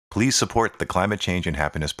Please support the Climate Change and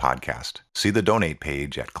Happiness podcast. See the donate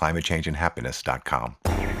page at climatechangeandhappiness.com.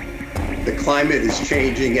 The climate is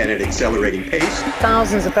changing at an accelerating pace.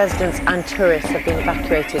 Thousands of residents and tourists have been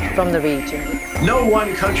evacuated from the region. No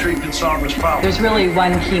one country can solve this problem. There's really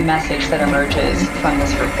one key message that emerges from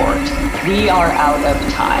this report. We are out of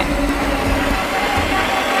time.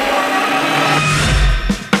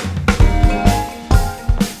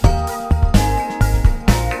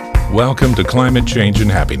 Welcome to Climate Change and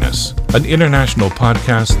Happiness, an international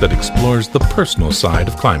podcast that explores the personal side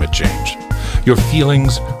of climate change. Your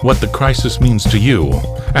feelings, what the crisis means to you,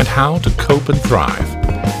 and how to cope and thrive.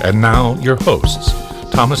 And now, your hosts,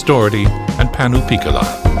 Thomas Doherty and Panu Pikala.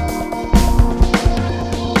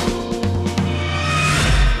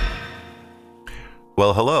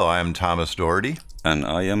 Well, hello, I'm Thomas Doherty. And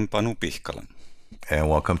I am Panu Pikala. And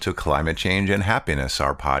welcome to Climate Change and Happiness,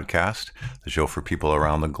 our podcast, the show for people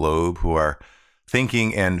around the globe who are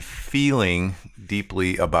thinking and feeling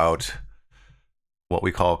deeply about what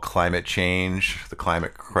we call climate change, the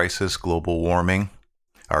climate crisis, global warming,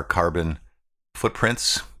 our carbon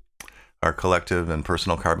footprints, our collective and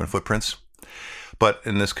personal carbon footprints. But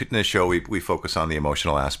in this show, we focus on the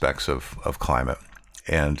emotional aspects of climate.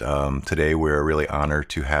 And today we're really honored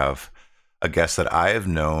to have a guest that I have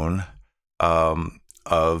known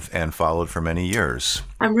of and followed for many years.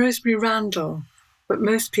 I'm Rosemary Randall, but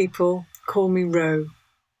most people call me Ro,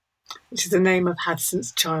 which is a name I've had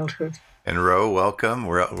since childhood. And Ro, welcome.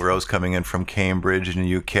 Ro's coming in from Cambridge in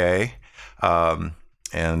the UK.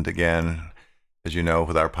 And again, as you know,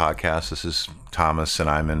 with our podcast, this is Thomas and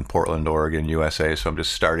I'm in Portland, Oregon, USA. So I'm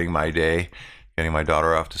just starting my day, getting my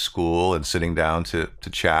daughter off to school and sitting down to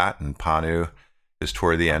chat. And Panu is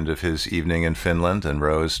toward the end of his evening in Finland, and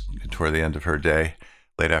Rose toward the end of her day,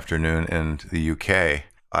 late afternoon in the UK.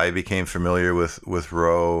 I became familiar with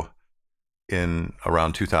Ro in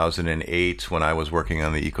around 2008 when I was working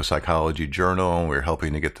on the Ecopsychology Journal, and we were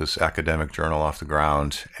helping to get this academic journal off the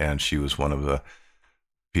ground. And she was one of the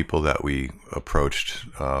people that we approached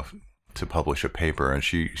to publish a paper. And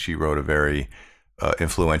she wrote a very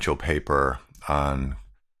influential paper on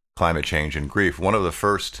climate change and grief. One of the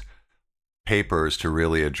first papers to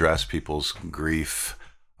really address people's grief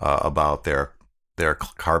about their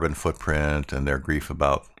carbon footprint and their grief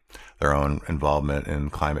about their own involvement in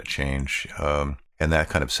climate change. And that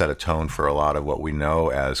kind of set a tone for a lot of what we know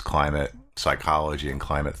as climate psychology and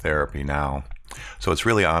climate therapy now. So I'm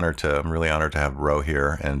really honored to have Ro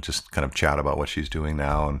here and just kind of chat about what she's doing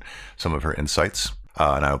now and some of her insights.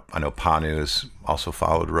 And I know Panu has also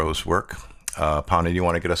followed Ro's work. Panu, do you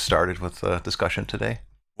want to get us started with the discussion today?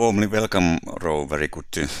 Warmly welcome, Ro. Very good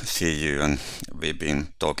to see you. And we've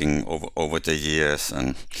been talking over the years,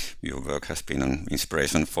 and your work has been an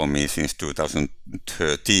inspiration for me since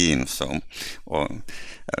 2013. So,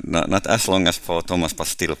 not as long as for Thomas, but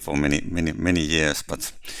still for many years.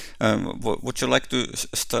 But would you like to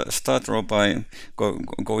start, Ro, by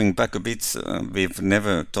going back a bit? We've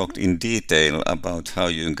never talked in detail about how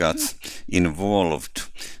you got involved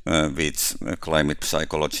with climate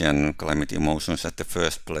psychology and climate emotions at the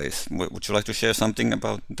first place. Would you like to share something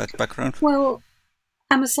about that background? Well,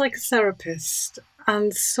 I'm a psychotherapist,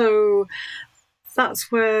 and so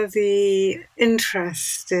that's where the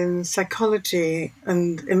interest in psychology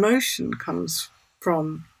and emotion comes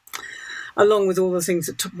from, along with all the things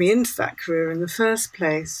that took me into that career in the first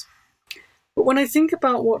place. But when I think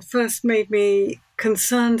about what first made me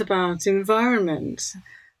concerned about environment,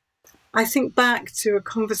 I think back to a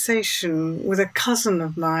conversation with a cousin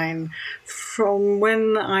of mine from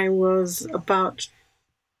when I was about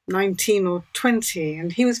 19 or 20,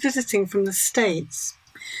 and he was visiting from the States.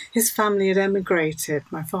 His family had emigrated.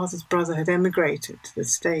 My father's brother had emigrated to the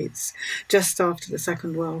States just after the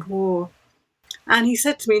Second World War. And he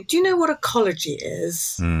said to me, "Do you know what ecology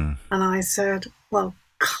is?" And I said, "Well,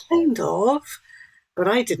 kind of." But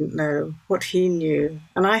I didn't know what he knew.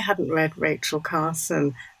 And I hadn't read Rachel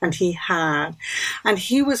Carson, and he had. And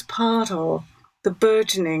he was part of the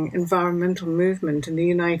burgeoning environmental movement in the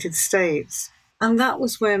United States. And that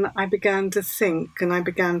was when I began to think and I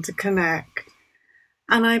began to connect.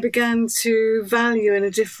 And I began to value in a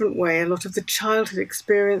different way a lot of the childhood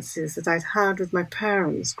experiences that I'd had with my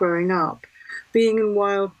parents growing up, being in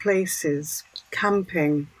wild places,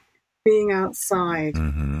 camping, being outside,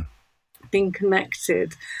 being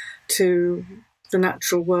connected to the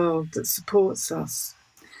natural world that supports us.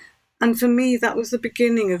 And for me, that was the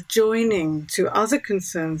beginning of joining to other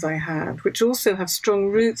concerns I had, which also have strong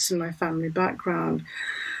roots in my family background,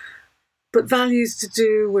 but values to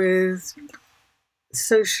do with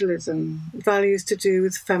socialism, values to do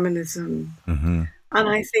with feminism, And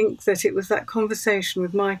I think that it was that conversation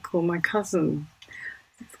with Michael, my cousin,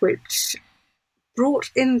 which brought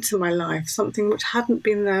into my life something which hadn't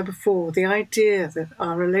been there before, the idea that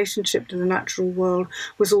our relationship to the natural world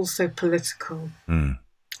was also political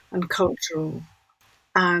and cultural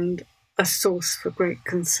and a source for great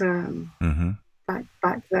concern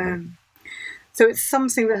back then. So it's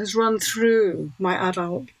something that has run through my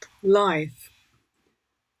adult life,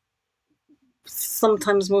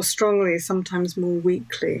 sometimes more strongly, sometimes more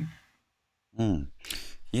weakly.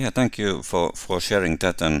 Yeah, thank you for sharing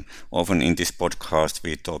that. And often in this podcast,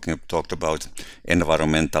 we talked about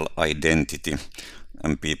environmental identity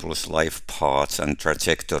and people's life paths and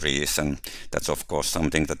trajectories. And that's, of course,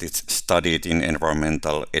 something that is studied in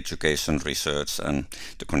environmental education research, and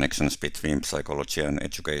the connections between psychology and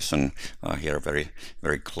education are here very,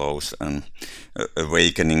 very close. And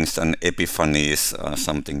awakenings and epiphanies are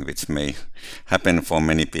something which may happen for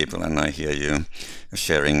many people. And I hear you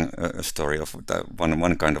sharing a story of that,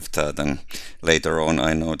 one kind of that. And later on,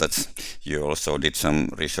 I know that you also did some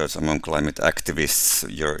research among climate activists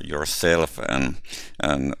yourself, and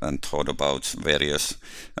thought about various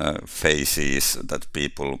phases that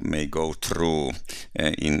people may go through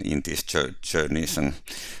in these journeys. And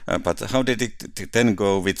but how did it then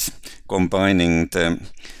go with combining the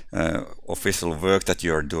official work that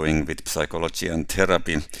you are doing with psychology and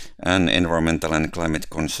therapy and environmental and climate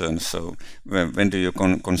concerns? So when do you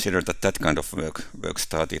consider that kind of work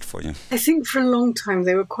started for you? I think for a long time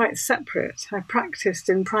they were quite separate. I practiced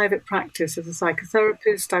in private practice as a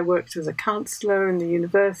psychotherapist. I worked as a counsellor in the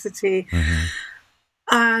university.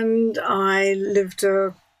 And I lived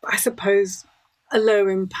I suppose, a low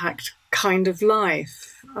impact kind of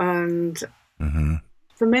life. And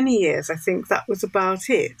for many years, I think that was about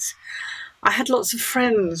it. I had lots of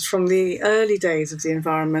friends from the early days of the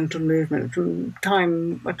environmental movement, from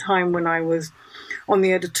a time when I was on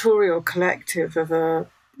the editorial collective of a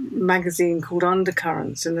magazine called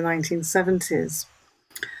Undercurrents in the 1970s.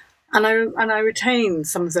 And I retained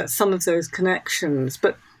some of those connections,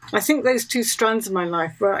 but I think those two strands of my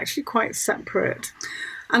life were actually quite separate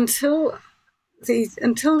until the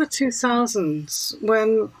 2000s,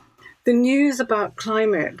 when the news about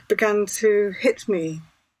climate began to hit me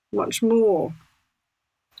much more.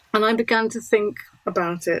 And I began to think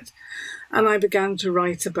about it, and I began to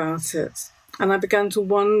write about it. And I began to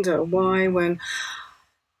wonder why, when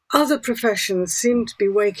other professions seemed to be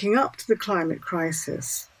waking up to the climate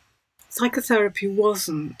crisis, psychotherapy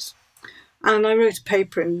wasn't. And I wrote a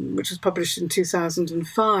paper which was published in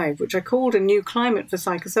 2005, which I called A New Climate for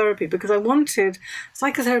Psychotherapy, because I wanted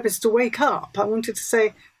psychotherapists to wake up. I wanted to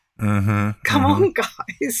say, come on,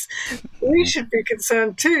 guys, we should be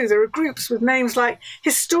concerned too. There are groups with names like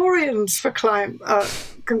historians for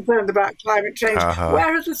concerned about climate change.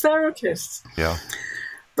 Where are the therapists? Yeah.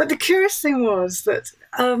 But the curious thing was that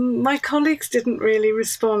my colleagues didn't really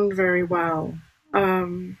respond very well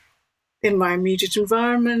in my immediate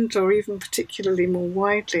environment, or even particularly more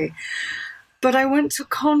widely. But I went to a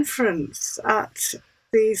conference at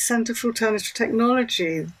the Centre for Alternative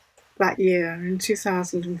Technology that year in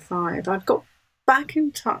 2005. I'd got back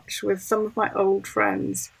in touch with some of my old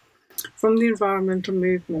friends from the environmental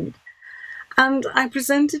movement. And I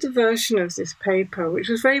presented a version of this paper, which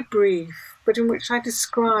was very brief, but in which I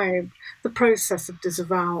described the process of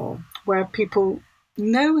disavowal, where people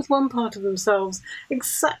know with one part of themselves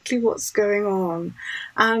exactly what's going on,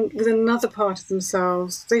 and with another part of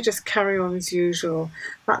themselves, they just carry on as usual.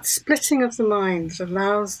 That splitting of the mind that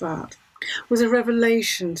allows that was a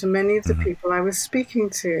revelation to many of the people I was speaking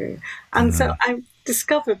to. And so I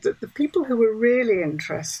discovered that the people who were really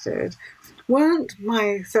interested weren't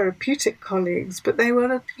my therapeutic colleagues, but they were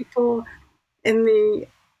the people in the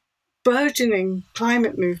burgeoning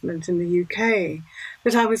climate movement in the UK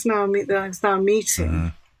that I was now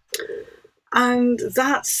meeting. And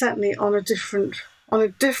that set me on a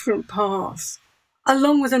different path,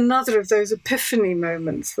 along with another of those epiphany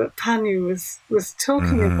moments that Panu was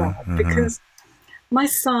talking about, because my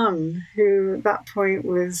son, who at that point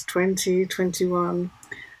was 20, 21,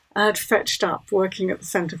 had fetched up working at the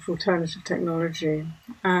Centre for Alternative Technology.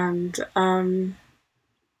 And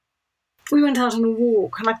we went out on a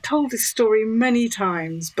walk, and I've told this story many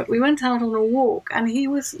times, but we went out on a walk and he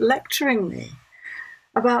was lecturing me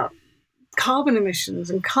about carbon emissions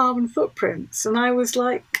and carbon footprints. And I was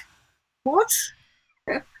like, what?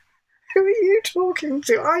 Who are you talking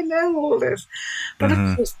to? I know all this. But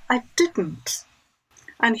of course, I didn't.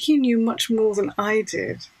 And he knew much more than I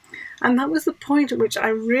did. And that was the point at which I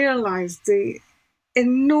realised the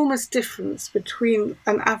enormous difference between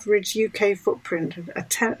an average UK footprint,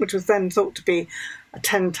 which was then thought to be a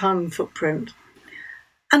 10-ton footprint,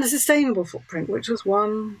 and a sustainable footprint, which was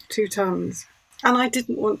 1-2 tons. And I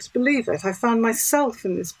didn't want to believe it. I found myself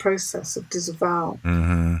in this process of disavowal.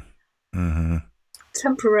 Mm-hmm. Mm-hmm.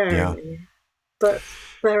 Temporarily. Yeah. But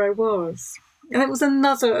there I was. And it was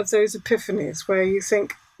another of those epiphanies where you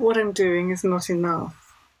think, what I'm doing is not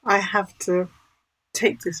enough. I have to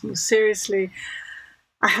take this more seriously.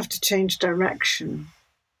 I have to change direction.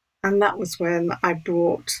 And that was when I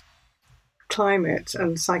brought climate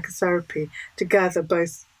and psychotherapy together,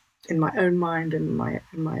 both in my own mind and in my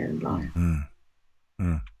own life.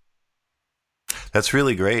 Mm-hmm. That's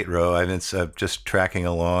really great, Ro. And it's just tracking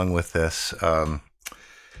along with this.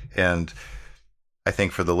 And I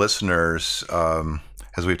think for the listeners,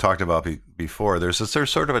 as we've talked about before, there's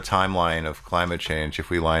sort of a timeline of climate change. If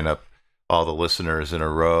we line up all the listeners in a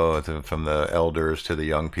row, from the elders to the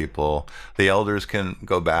young people, the elders can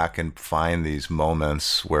go back and find these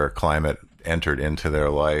moments where climate entered into their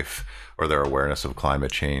life or their awareness of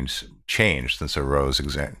climate change changed. And so Ro's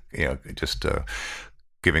just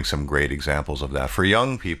giving some great examples of that. For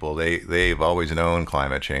young people, they've always known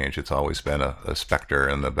climate change. It's always been a specter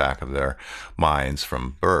in the back of their minds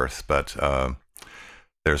from birth. But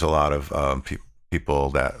there's a lot of people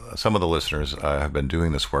that some of the listeners have been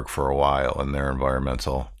doing this work for a while, and their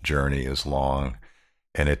environmental journey is long,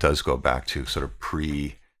 and it does go back to sort of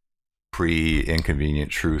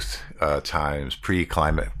pre-inconvenient truth times,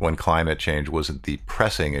 pre-climate, when climate change wasn't the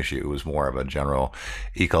pressing issue. It was more of a general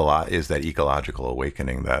ecological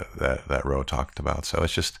awakening that Ro talked about. So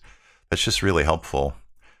that's just really helpful.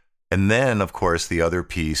 And then, of course, the other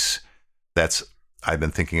piece that's I've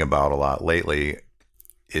been thinking about a lot lately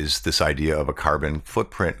is this idea of a carbon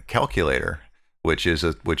footprint calculator, which is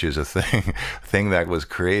a thing that was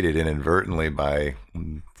created inadvertently by,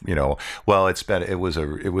 it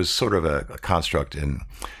was sort of a construct in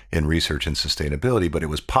research and sustainability, but it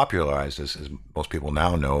was popularized, as most people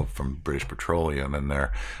now know, from British Petroleum and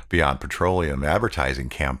their Beyond Petroleum advertising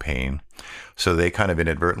campaign. So they kind of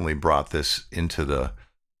inadvertently brought this into the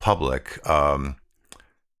public,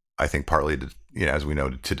 I think partly to, as we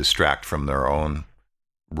know, to distract from their own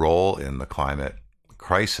role in the climate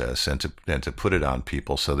crisis and to put it on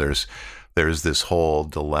people. So there's this whole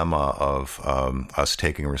dilemma of us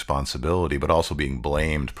taking responsibility, but also being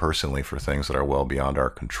blamed personally for things that are well beyond our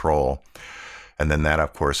control. And then that,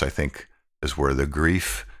 of course, I think is where the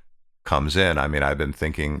grief comes in. I mean, I've been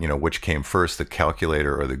thinking, which came first, the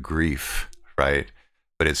calculator or the grief, right?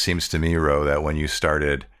 But it seems to me, Ro, that when you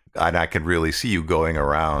started, and I could really see you going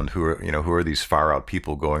around, who are these far out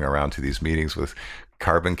people going around to these meetings with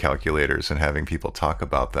carbon calculators and having people talk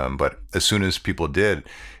about them. But as soon as people did,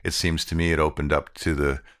 it seems to me it opened up to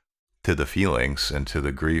the feelings and to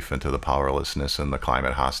the grief and to the powerlessness and the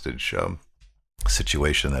climate hostage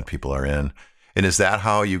situation that people are in. And is that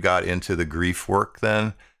how you got into the grief work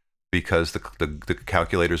then? Because the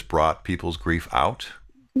calculators brought people's grief out?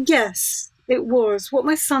 Yes, it was. What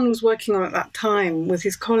my son was working on at that time with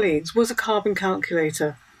his colleagues was a carbon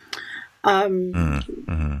calculator.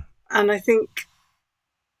 Mm-hmm. And I think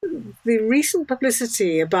the recent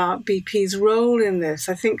publicity about BP's role in this,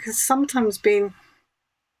 I think, has sometimes been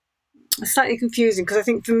slightly confusing, because I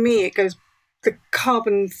think for me the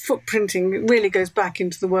carbon footprinting really goes back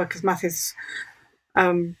into the work of Mathis.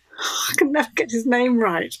 I can never get his name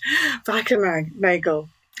right. Wackernagel.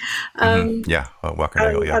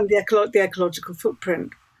 Wackernagel, yeah. And the ecological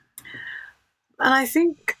footprint. And I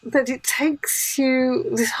think that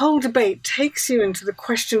this whole debate takes you into the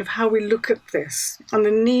question of how we look at this and the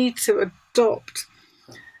need to adopt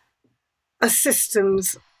a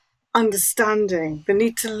systems understanding, the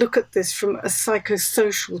need to look at this from a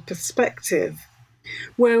psychosocial perspective,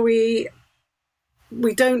 where we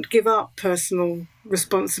don't give up personal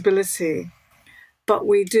responsibility, but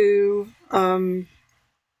we do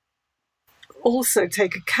also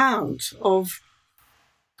take account of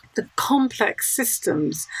the complex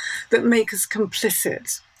systems that make us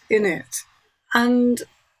complicit in it. And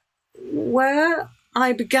where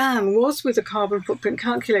I began was with a carbon footprint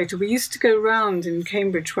calculator. We used to go around in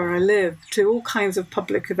Cambridge, where I live, to all kinds of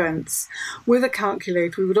public events with a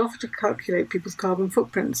calculator. We would offer to calculate people's carbon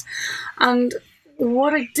footprints. And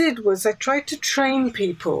what I did was I tried to train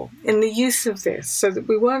people in the use of this, so that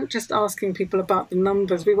we weren't just asking people about the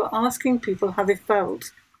numbers, we were asking people how they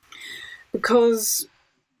felt. Because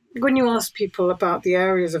when you ask people about the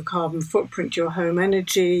areas of carbon footprint, your home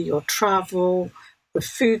energy, your travel, the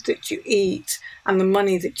food that you eat, and the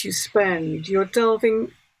money that you spend, you're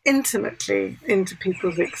delving intimately into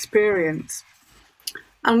people's experience.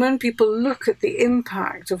 And when people look at the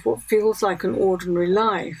impact of what feels like an ordinary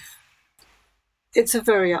life, it's a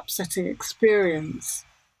very upsetting experience.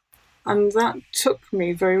 And that took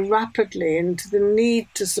me very rapidly into the need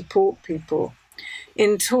to support people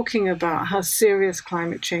in talking about how serious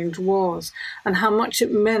climate change was and how much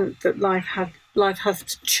it meant that life has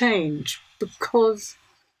to change, because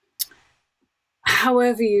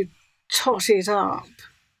however you tot it up,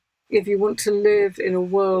 if you want to live in a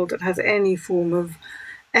world that has any form of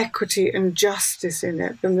equity and justice in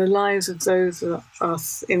it, then the lives of those of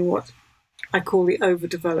us in what I call the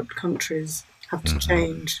overdeveloped countries have to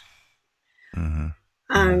change. Mm-hmm.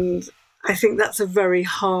 And I think that's a very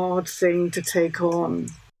hard thing to take on.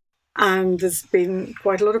 And there's been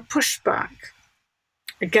quite a lot of pushback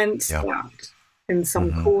against that in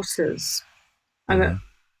some quarters. And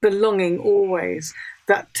belonging always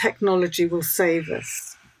that technology will save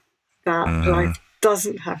us, that life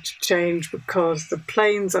doesn't have to change because the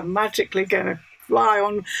planes are magically going to fly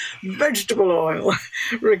on vegetable oil,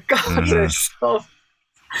 regardless of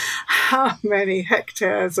how many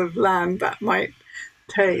hectares of land that might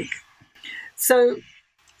take. So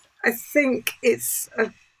I think it's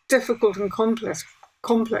a difficult and complex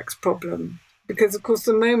problem because, of course,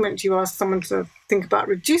 the moment you ask someone to think about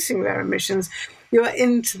reducing their emissions, you are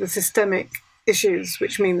into the systemic issues,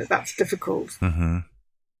 which mean that that's difficult.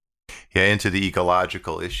 Yeah, into the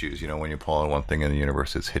ecological issues. When you pull on one thing in the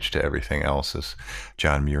universe, it's hitched to everything else, as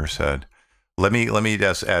John Muir said. Let me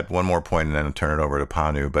just add one more point and then turn it over to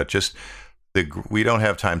Panu. But just we don't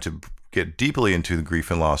have time to get deeply into the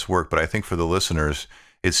grief and loss work, but I think for the listeners,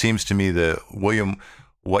 it seems to me that William,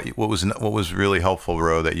 what was really helpful,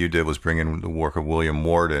 Ro, that you did was bring in the work of William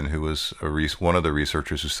Worden, who was one of the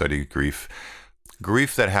researchers who studied grief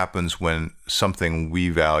that happens when something we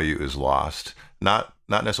value is lost. Not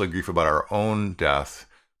necessarily grief about our own death,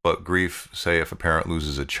 but grief, say, if a parent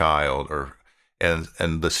loses a child, and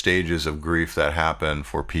the stages of grief that happen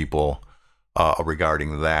for people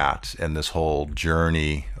regarding that, and this whole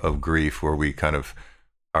journey of grief where we kind of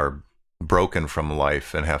are broken from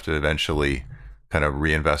life and have to eventually kind of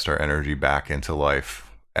reinvest our energy back into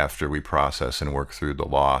life after we process and work through the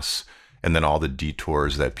loss, and then all the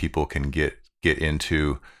detours that people can get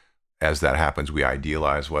into as that happens. We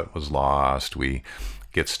idealize what was lost, we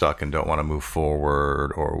get stuck and don't want to move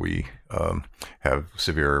forward, or we have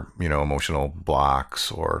severe emotional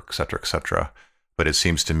blocks, or et cetera, et cetera. But it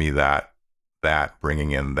seems to me that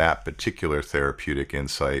bringing in that particular therapeutic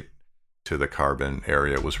insight to the carbon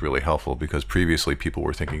area was really helpful, because previously people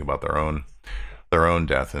were thinking about their own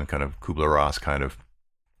death and kind of Kubler-Ross kind of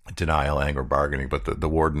denial, anger, bargaining. But the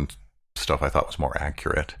Worden stuff I thought was more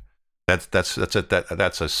accurate. That's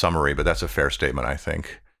a summary, but that's a fair statement, I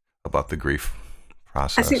think, about the grief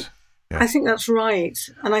process. I think that's right.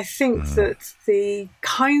 And I think that the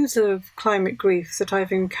kinds of climate grief that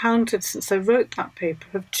I've encountered since I wrote that paper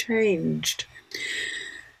have changed.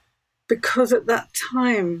 Because at that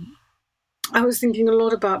time, I was thinking a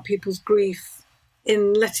lot about people's grief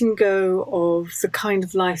in letting go of the kind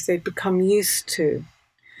of life they'd become used to.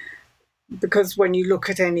 Because when you look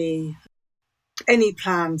at any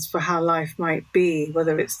plans for how life might be,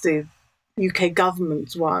 whether it's the UK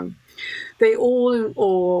government's one, they all,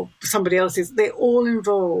 or somebody else's, they all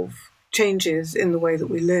involve changes in the way that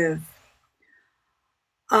we live.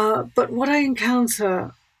 But what I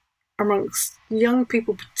encounter amongst young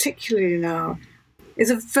people, particularly now, is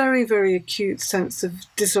a very, very acute sense of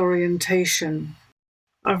disorientation,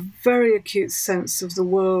 a very acute sense of the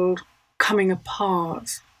world coming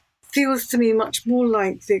apart. Feels to me much more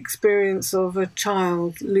like the experience of a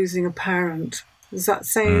child losing a parent. There's that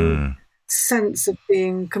same sense of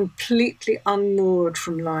being completely unmoored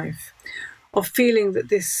from life, of feeling that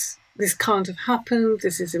this can't have happened,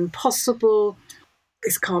 this is impossible,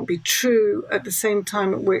 this can't be true, at the same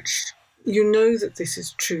time at which you know that this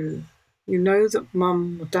is true. You know that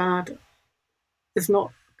mum or dad is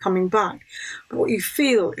not coming back. But what you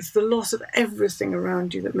feel is the loss of everything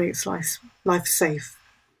around you that makes life safe,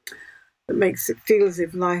 that makes it feel as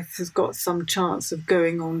if life has got some chance of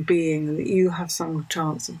going on being, and that you have some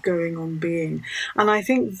chance of going on being. And I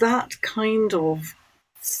think that kind of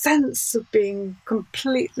sense of being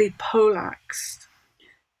completely polaxed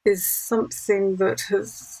is something that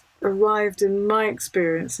has arrived in my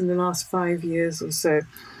experience in the last 5 years or so.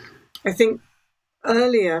 I think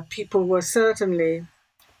earlier people were certainly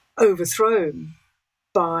overthrown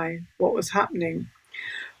by what was happening,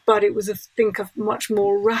 but it was, I think, a much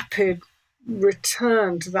more rapid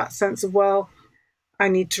return to that sense of, well, I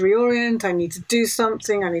need to reorient, I need to do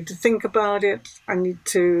something, I need to think about it, I need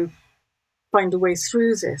to find a way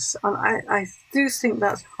through this. And I do think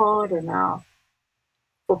that's harder now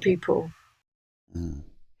for people.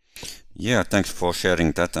 Yeah, thanks for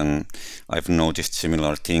sharing that. And I've noticed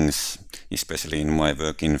similar things, especially in my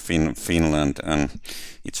work in Finland. And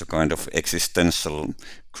it's a kind of existential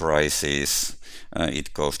crisis.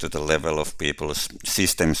 It goes to the level of people's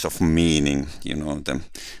systems of meaning, the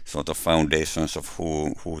sort of foundations of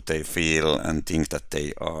who they feel and think that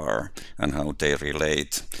they are and how they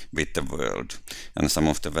relate with the world. And some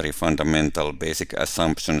of the very fundamental basic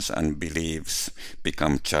assumptions and beliefs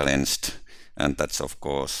become challenged. And that's, of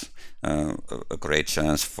course, a great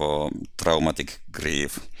chance for traumatic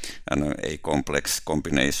grief and a complex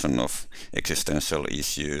combination of existential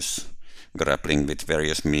issues grappling with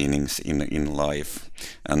various meanings in life,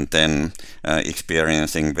 and then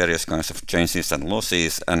experiencing various kinds of changes and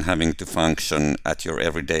losses and having to function at your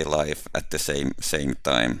everyday life at the same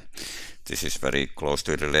time. This is very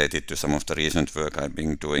closely related to some of the recent work I've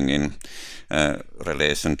been doing in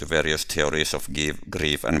relation to various theories of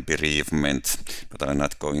grief and bereavement, but I'll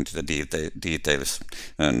not go into the details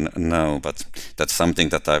now. But that's something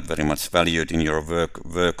that I've very much valued in your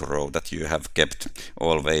work role, that you have kept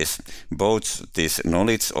always both this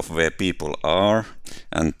knowledge of where people are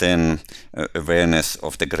and then awareness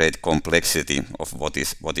of the great complexity of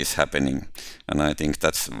what is happening. And I think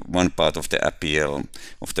that's one part of the appeal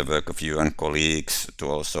of the work of you and colleagues to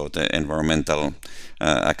also the environmental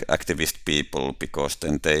activist people, because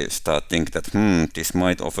then they start think that this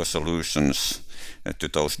might offer solutions to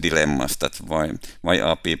those dilemmas, that why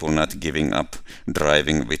are people not giving up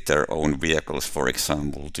driving with their own vehicles, for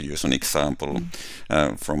example, to use an example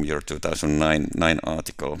from your 2009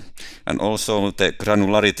 article. And also the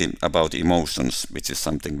granularity about emotions, which is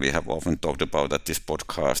something we have often talked about at this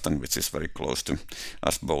podcast and which is very close to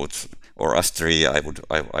us both, or us three, I would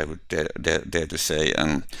dare to say.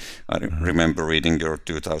 And I remember reading your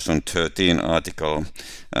 2013 article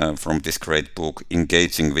from this great book,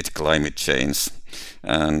 Engaging with Climate Change.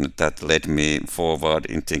 And that led me forward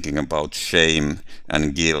in thinking about shame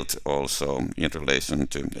and guilt also in relation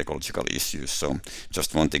to ecological issues. So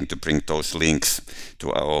just wanting to bring those links to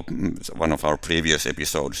one of our previous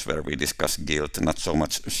episodes where we discuss guilt, not so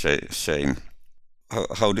much shame.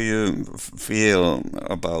 How do you feel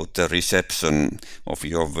about the reception of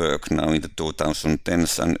your work now in the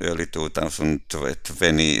 2010s and early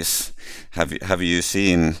 2020s? Have you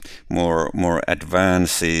seen more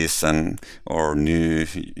advances or new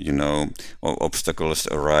obstacles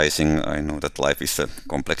arising? I know that life is a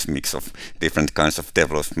complex mix of different kinds of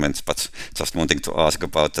developments, but just wanting to ask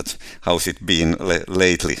about that. How's it been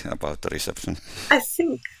lately about the reception? I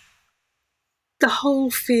think the whole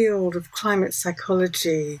field of climate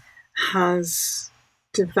psychology has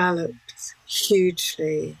developed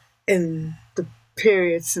hugely in the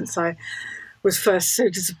period since I was first so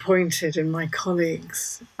disappointed in my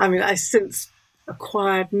colleagues. I mean, I since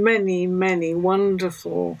acquired many, many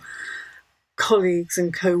wonderful colleagues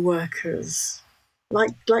and co-workers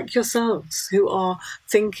like yourselves, who are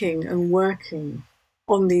thinking and working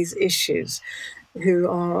on these issues, who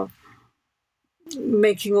are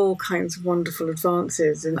making all kinds of wonderful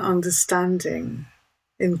advances in understanding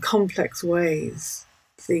in complex ways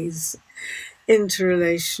these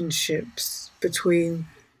interrelationships between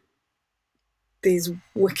these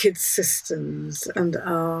wicked systems and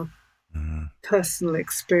our personal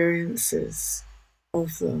experiences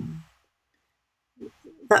of them.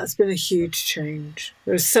 That's been a huge change.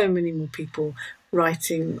 There are so many more people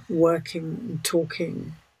writing, working, and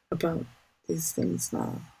talking about these things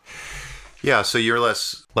now. Yeah, so you're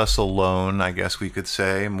less alone, I guess we could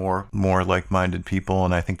say, more like-minded people,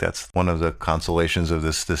 and I think that's one of the consolations of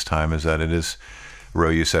this time, is that it is, Ro,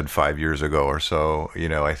 you said 5 years ago or so,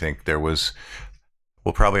 I think there was,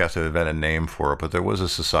 we'll probably have to invent a name for it, but there was a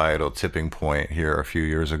societal tipping point here a few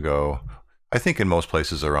years ago, I think in most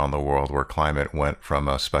places around the world, where climate went from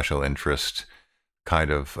a special interest kind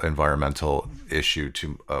of environmental issue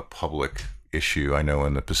to a public issue. I know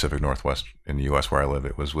in the Pacific Northwest in the U.S. where I live,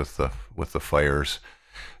 it was with the fires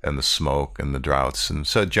and the smoke and the droughts, and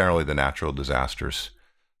so generally the natural disasters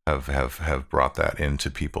have brought that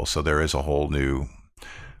into people. So there is a whole new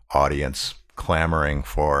audience clamoring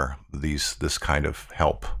for this kind of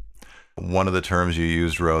help. One of the terms you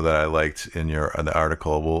used, Ro, that I liked in the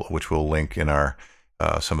article, which we'll link in our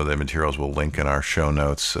some of the materials we'll link in our show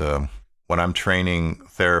notes. When I'm training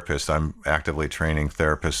therapists, I'm actively training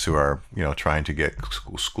therapists who are, trying to get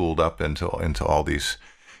schooled up into all this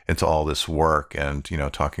work, and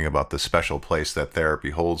talking about the special place that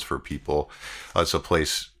therapy holds for people. It's a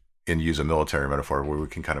place, and use a military metaphor, where we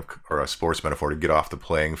can or a sports metaphor, to get off the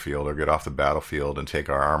playing field or get off the battlefield and take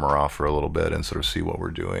our armor off for a little bit and sort of see what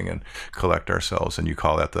we're doing and collect ourselves. And you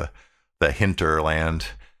call that the hinterland.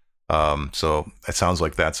 So it sounds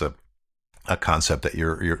like that's a a concept that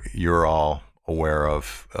you're all aware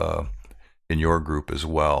of in your group as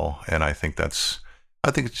well. And I think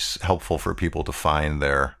it's helpful for people to find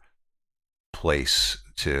their place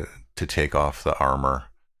to take off the armor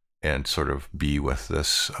and sort of be with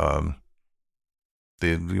this.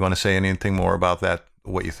 Do you want to say anything more about that?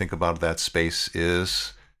 What you think about that space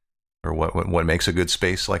is, or what makes a good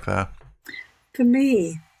space like that? For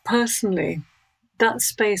me, personally, that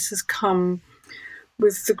space has come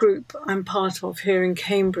with the group I'm part of here in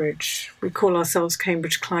Cambridge. We call ourselves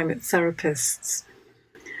Cambridge Climate Therapists.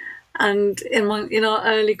 And in our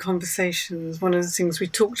early conversations, one of the things we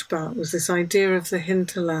talked about was this idea of the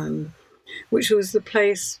hinterland, which was the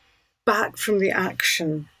place back from the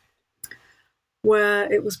action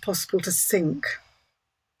where it was possible to think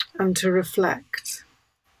and to reflect.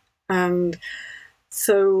 And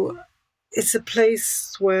so it's a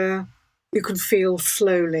place where you can feel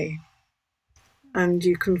slowly and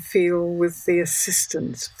you can feel with the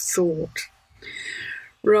assistance of thought,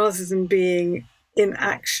 rather than being in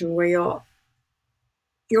action where your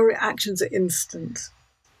reactions are instant.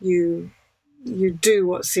 You do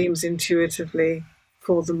what seems intuitively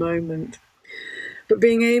for the moment. But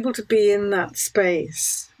being able to be in that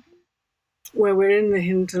space where we're in the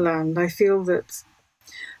hinterland, I feel that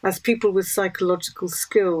as people with psychological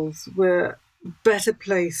skills, we're better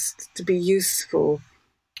placed to be useful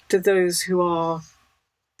to those who are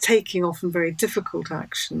taking often very difficult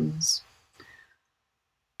actions,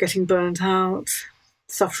 getting burnt out,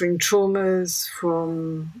 suffering traumas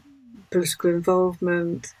from political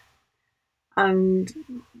involvement, and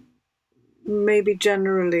maybe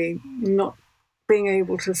generally not being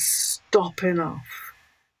able to stop enough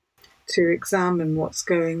to examine what's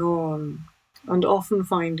going on, and often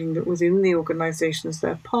finding that within the organisations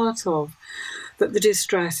they're part of, that the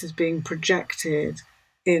distress is being projected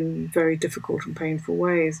in very difficult and painful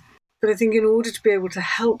ways. But I think in order to be able to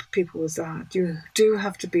help people with that, you do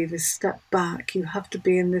have to be this step back. You have to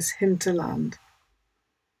be in this hinterland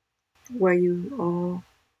where you are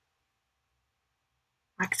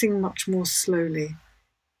acting much more slowly,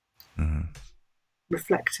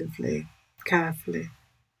 reflectively, carefully.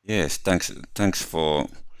 Yes, thanks for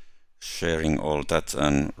sharing all that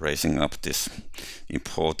and raising up this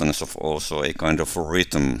importance of also a kind of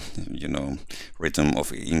rhythm, rhythm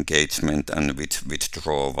of engagement and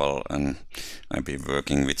withdrawal. And I've been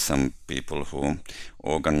working with some people who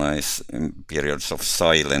organize periods of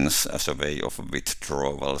silence as a way of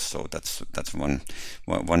withdrawal. So that's one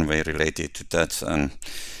way related to that.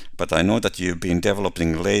 But I know that you've been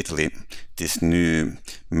developing lately this new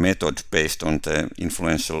method based on the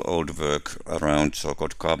influential old work around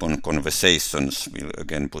so-called carbon conversations. We'll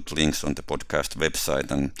again put links on the podcast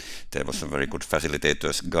website, and there was a very good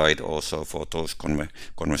facilitator's guide also for those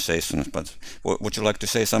conversations. But would you like to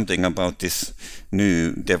say something about this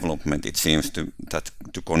new development? It seems to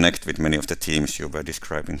connect with many of the themes you were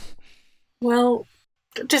describing. Well,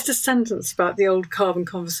 just a sentence about the old Carbon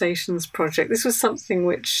Conversations project. This was something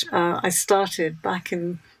which I started back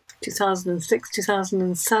in 2006,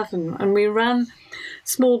 2007, and we ran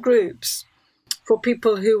small groups for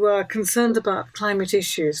people who were concerned about climate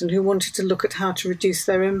issues and who wanted to look at how to reduce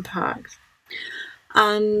their impact.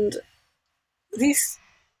 And these,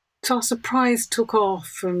 to our surprise, took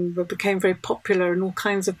off and became very popular in all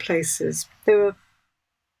kinds of places. They were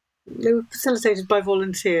facilitated by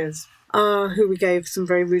volunteers who we gave some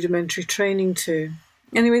very rudimentary training to.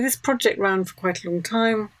 Anyway, this project ran for quite a long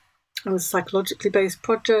time. It was a psychologically based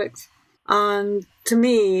project. And to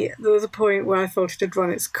me, there was a point where I felt it had run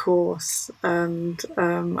its course and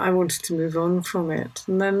I wanted to move on from it.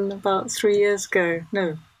 And then about a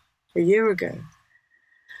year ago,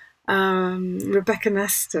 Rebecca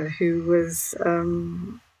Nestor, who was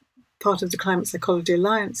part of the Climate Psychology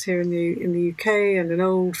Alliance here in the UK and an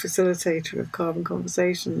old facilitator of Carbon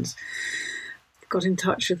Conversations, got in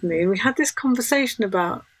touch with me. And we had this conversation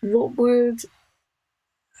about what would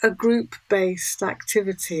a group-based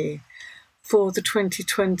activity for the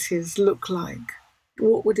 2020s look like?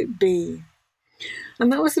 What would it be?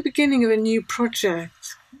 And that was the beginning of a new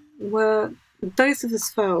project where both of us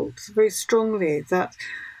felt very strongly that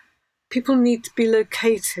people need to be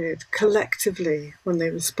located collectively when they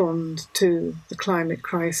respond to the climate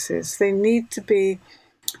crisis. They need to be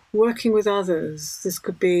working with others. This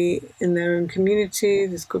could be in their own community,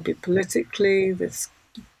 this could be politically, this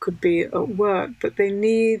could be at work, but they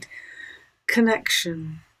need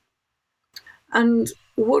connection. And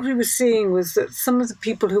what we were seeing was that some of the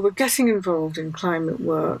people who were getting involved in climate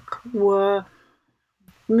work were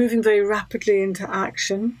moving very rapidly into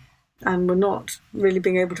action and were not really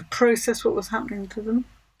being able to process what was happening to them.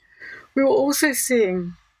 We were also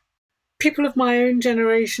seeing people of my own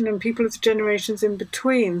generation and people of the generations in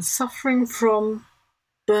between suffering from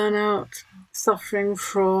burnout, suffering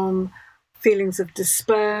from feelings of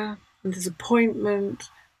despair and disappointment,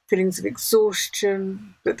 feelings of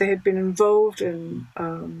exhaustion, that they had been involved in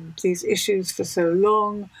these issues for so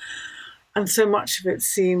long, and so much of it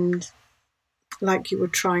seemed like you were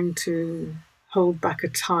trying to hold back a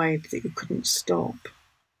tide that you couldn't stop.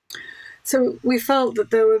 So we felt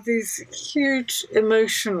that there were these huge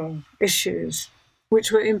emotional issues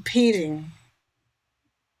which were impeding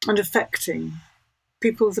and affecting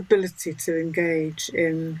people's ability to engage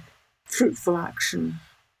in fruitful action.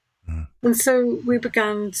 Mm. And so we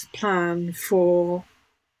began to plan for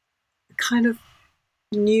a kind of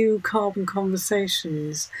new carbon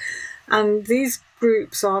conversations. And these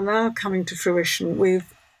groups are now coming to fruition.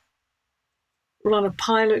 We've run a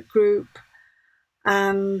pilot group,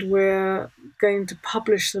 and we're going to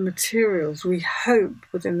publish the materials, we hope,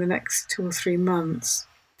 within the next 2 or 3 months,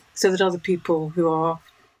 so that other people who are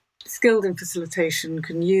skilled in facilitation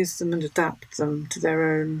can use them and adapt them to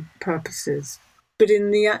their own purposes. But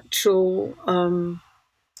in the actual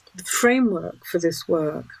the framework for this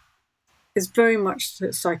work is very much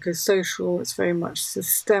psychosocial, it's very much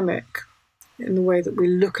systemic in the way that we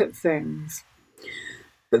look at things.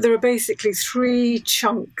 But there are basically 3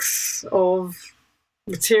 chunks of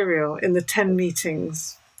material in the 10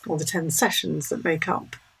 meetings or the 10 sessions that make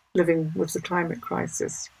up Living with the Climate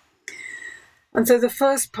Crisis. And so the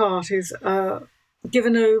first part is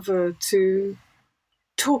given over to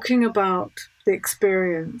talking about the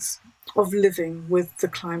experience of living with the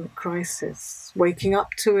climate crisis, waking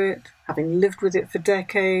up to it, having lived with it for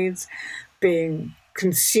decades, being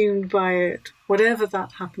consumed by it, whatever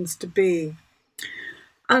that happens to be.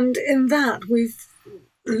 And in that, we've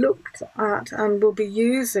looked at and will be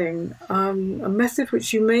using a method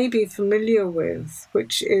which you may be familiar with,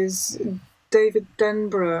 which is David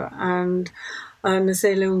Denborough and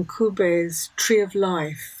Nazele Nkube's Tree of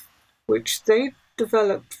Life, which they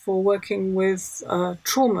developed for working with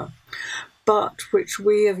trauma, but which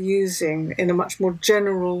we are using in a much more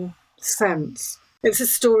general sense. It's a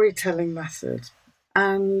storytelling method,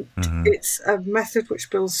 and it's a method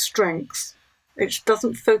which builds strengths. It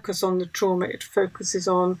doesn't focus on the trauma, it focuses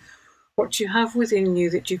on what you have within you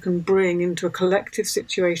that you can bring into a collective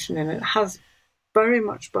situation. And it has very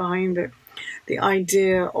much behind it the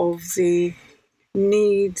idea of the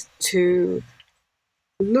need to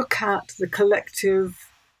look at the collective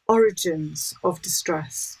origins of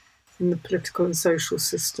distress in the political and social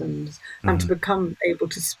systems, and to become able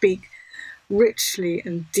to speak richly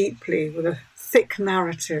and deeply with a thick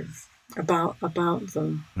narrative about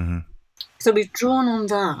them. So we've drawn on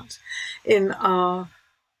that in our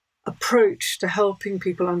approach to helping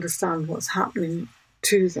people understand what's happening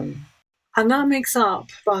to them. And that makes up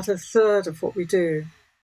about a third of what we do.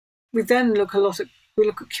 We then look at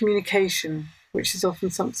communication, which is often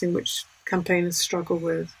something which campaigners struggle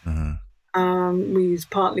with. We use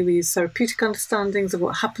therapeutic understandings of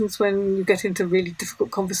what happens when you get into really difficult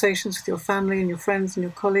conversations with your family and your friends and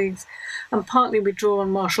your colleagues. And partly we draw on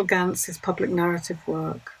Marshall Gantz's public narrative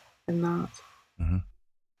work in that.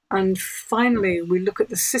 And finally, we look at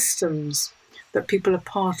the systems that people are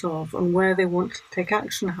part of and where they want to take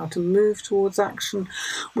action, how to move towards action.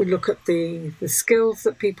 We look at the skills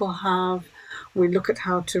that people have. We look at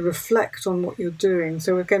how to reflect on what you're doing.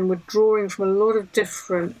 So again, we're drawing from a lot of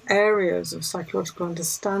different areas of psychological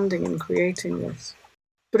understanding in creating this.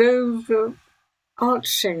 But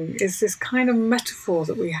overarching is this kind of metaphor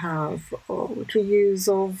that we have, which we use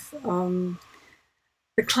of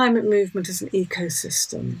the climate movement as an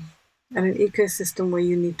ecosystem, and an ecosystem where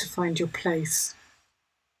you need to find your place.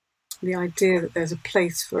 The idea that there's a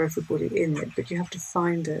place for everybody in it, but you have to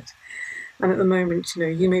find it. And at the moment,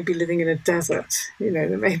 you may be living in a desert,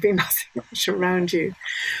 there may be nothing much around you,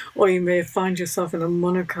 or you may find yourself in a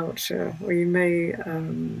monoculture, or you may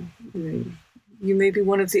be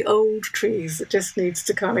one of the old trees that just needs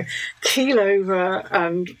to kind of keel over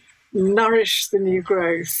and nourish the new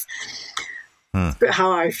growth. It's a bit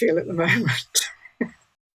how I feel at the moment.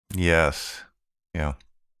 Yes. Yeah.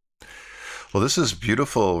 Well, this is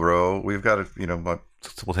beautiful, Ro. We've got we'll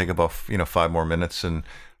take about 5 more minutes and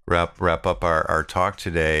wrap up our talk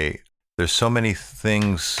today. There's so many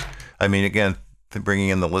things. I mean, again, bringing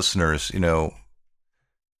in the listeners,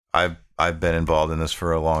 I've been involved in this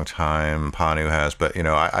for a long time. Panu has, but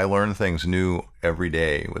I learn things new every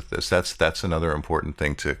day with this. That's another important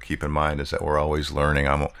thing to keep in mind, is that we're always learning.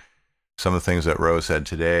 Some of the things that Rose said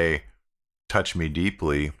today touch me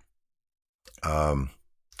deeply.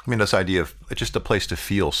 This idea of just a place to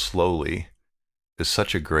feel slowly is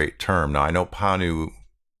such a great term. Now, I know Panu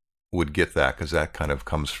would get that, because that kind of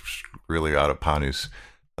comes really out of Panu's,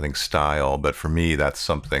 I think, style. But for me, that's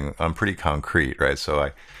something I'm pretty concrete, right? So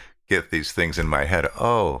I get these things in my head.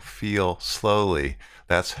 Oh, feel slowly.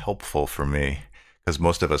 That's helpful for me, because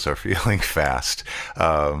most of us are feeling fast.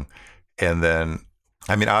 And then,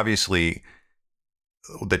 I mean, obviously,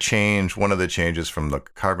 one of the changes from the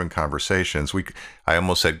carbon conversations, I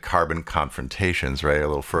almost said carbon confrontations, right? A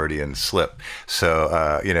little Freudian slip.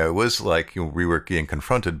 So, it was like we were getting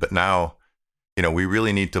confronted, but now, we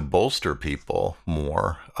really need to bolster people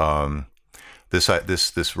more.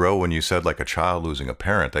 This row, when you said like a child losing a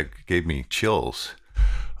parent, that gave me chills.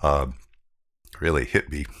 Really hit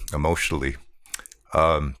me emotionally,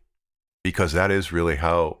 because that is really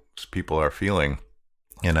how people are feeling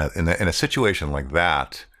in a situation like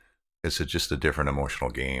that. It's just a different emotional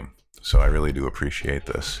game. So I really do appreciate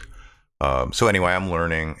this. So anyway, I'm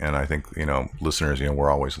learning, and I think listeners, we're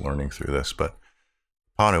always learning through this. But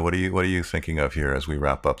Panu, what are you thinking of here as we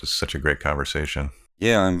wrap up? This is such a great conversation.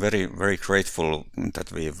 Yeah, I'm very, very grateful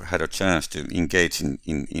that we've had a chance to engage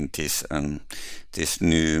in this and this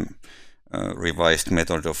new revised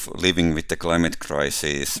method of living with the climate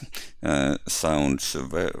crisis sounds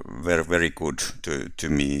very, very good to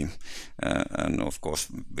me. And of course,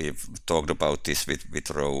 we've talked about this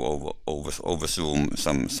with Ro over Zoom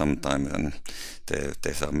sometime, and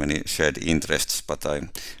there's are many shared interests, but I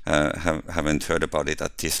haven't heard about it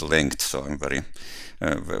at this length. So I'm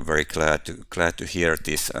very glad to hear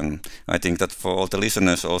this, and I think that for all the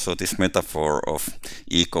listeners also this metaphor of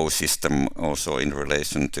ecosystem also in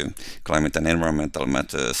relation to climate and environmental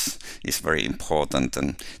matters is very important,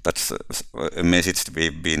 and that's a message that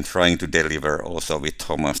we've been trying to deliver also with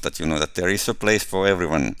Thomas, that that there is a place for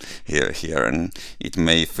everyone here, and it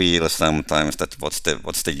may feel sometimes that what's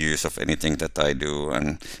the use of anything that I do,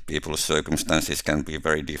 and people's circumstances can be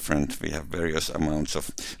very different. We have various amounts of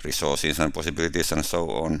resources and possibilities and so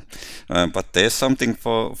on, but there's something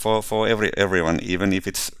for everyone, even if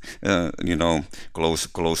it's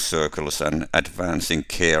close circles and advancing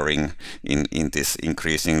caring in this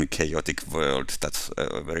increasingly chaotic world. That's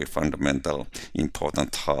a very fundamental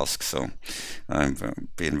important task. So I've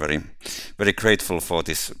been very, very grateful for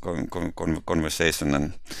this conversation,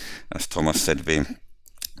 and as Thomas said, we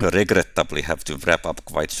regrettably have to wrap up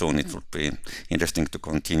quite soon. It would be interesting to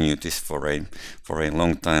continue this for a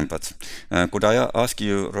long time, but could I ask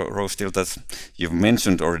you, Rose, still, that you've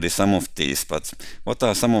mentioned already some of these, but what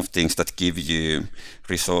are some of things that give you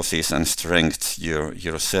resources and strength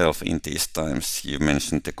yourself in these times? You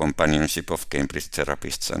mentioned the companionship of Cambridge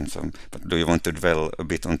therapists and so on, but do you want to dwell a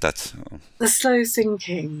bit on that? The slow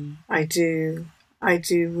thinking I do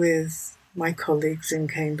with my colleagues in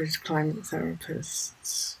Cambridge, climate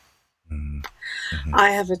therapists. Mm-hmm.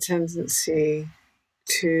 I have a tendency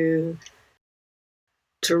to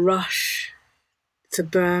rush, to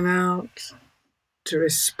burn out, to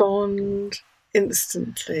respond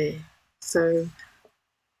instantly. So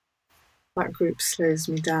that group slows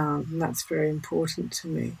me down, and that's very important to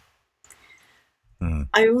me.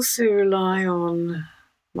 I also rely on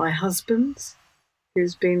my husband,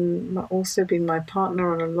 who's also been my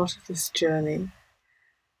partner on a lot of this journey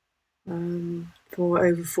for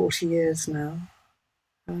over 40 years now.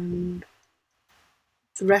 And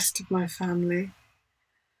the rest of my family,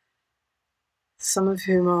 some of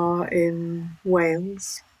whom are in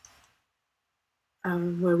Wales,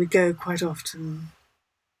 where we go quite often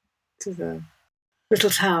to the little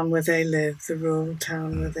town where they live, the rural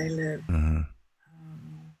town where they live,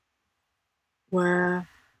 where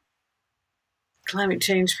climate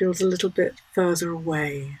change feels a little bit further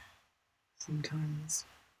away sometimes.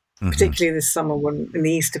 Particularly this summer, when in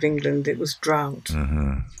the east of England it was drought,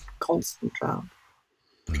 constant drought.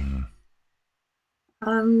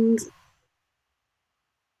 And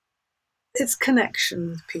it's connection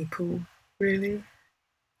with people, really,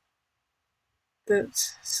 that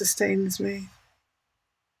sustains me.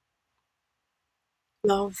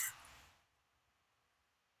 Love,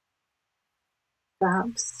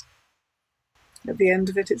 perhaps. At the end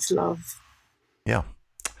of it, it's love. Yeah.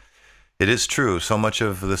 It is true. So much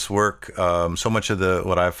of this work, so much of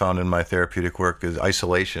what I've found in my therapeutic work is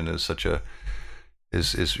isolation is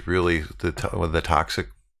really the toxic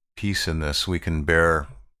piece in this. We can bear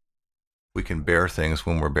things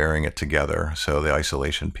when we're bearing it together. So the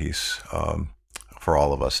isolation piece, for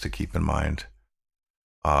all of us to keep in mind.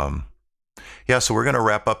 So we're going to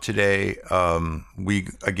wrap up today. We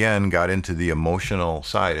again got into the emotional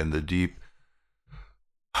side and the deep,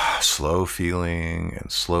 slow feeling and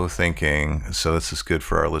slow thinking. So this is good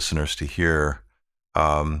for our listeners to hear.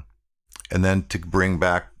 And then to bring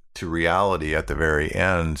back to reality at the very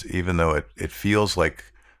end, even though it feels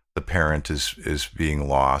like the parent is being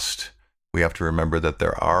lost. We have to remember that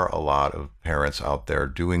there are a lot of parents out there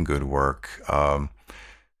doing good work.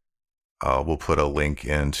 We'll put a link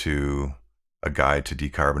into a guide to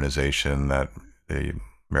decarbonization that the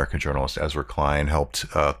American journalist Ezra Klein helped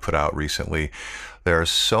put out recently. There are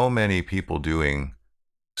so many people doing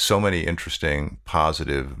so many interesting,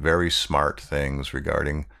 positive, very smart things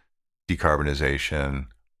regarding decarbonization,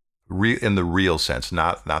 in the real sense,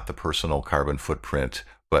 not the personal carbon footprint,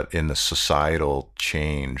 but in the societal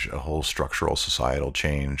change, a whole structural societal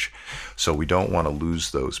change. So we don't want to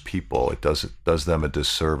lose those people. It does them a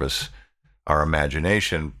disservice. Our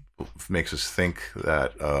imagination makes us think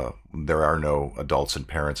that there are no adults and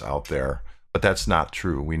parents out there, but that's not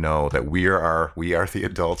true. We know that we are the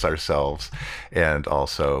adults ourselves, and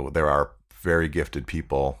also there are very gifted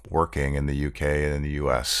people working in the UK and in the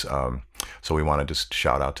US. So we want to just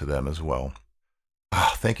shout out to them as well.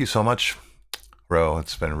 Thank you so much, Ro.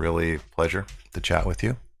 It's been really a pleasure to chat with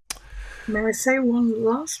you. May I say one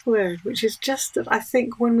last word, which is just that I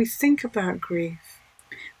think when we think about grief,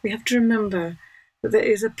 we have to remember that there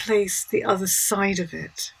is a place the other side of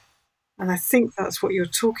it. And I think that's what you're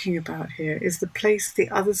talking about here, is the place the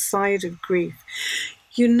other side of grief.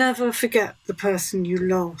 You never forget the person you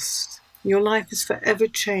lost. Your life is forever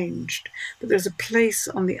changed, but there's a place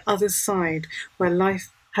on the other side where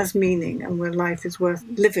life has meaning and where life is worth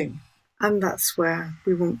living. And that's where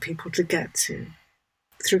we want people to get to,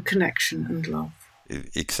 through connection and love.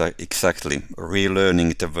 Exactly.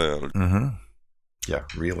 Relearning the world. Mm-hmm. Yeah,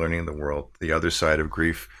 relearning the world, the other side of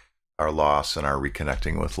grief, our loss and our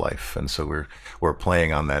reconnecting with life. And so we're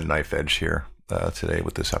playing on that knife edge here today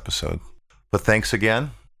with this episode. But thanks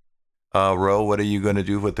again. Ro, what are you going to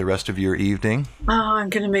do with the rest of your evening? I'm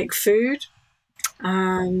going to make food,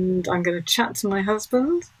 and I'm going to chat to my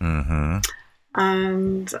husband, Mm-hmm.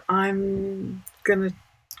 and I'm going to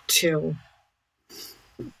chill.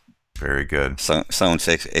 Very good. Sounds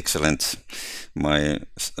excellent. My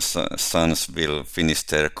sons will finish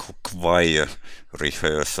their choir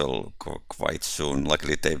rehearsal quite soon.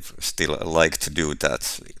 Luckily, they still like to do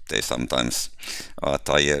that. They sometimes are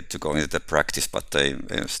tired to go into the practice, but they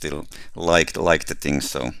still like the thing.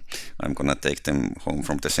 So I'm gonna take them home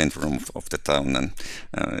from the center of the town, and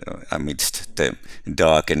amidst the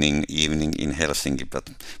darkening evening in Helsinki. But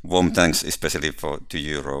warm thanks, especially to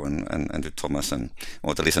you, Ro, and to Thomas and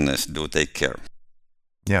all the listeners. Do take care.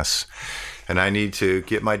 Yes. And I need to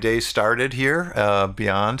get my day started here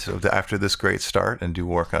after this great start, and do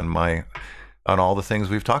work on all the things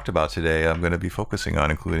we've talked about today. I'm going to be focusing on,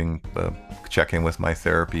 including checking with my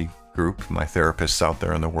therapy group, my therapists out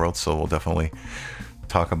there in the world. So we'll definitely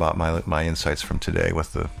talk about my insights from today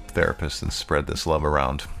with the therapists and spread this love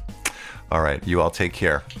around. All right. You all take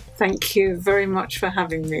care. Thank you very much for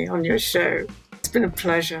having me on your show. It's been a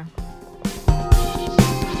pleasure.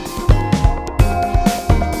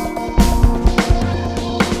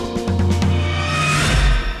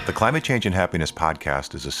 The Climate Change and Happiness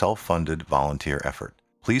podcast is a self-funded volunteer effort.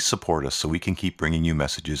 Please support us so we can keep bringing you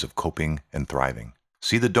messages of coping and thriving.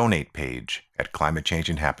 See the donate page at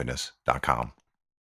climatechangeandhappiness.com.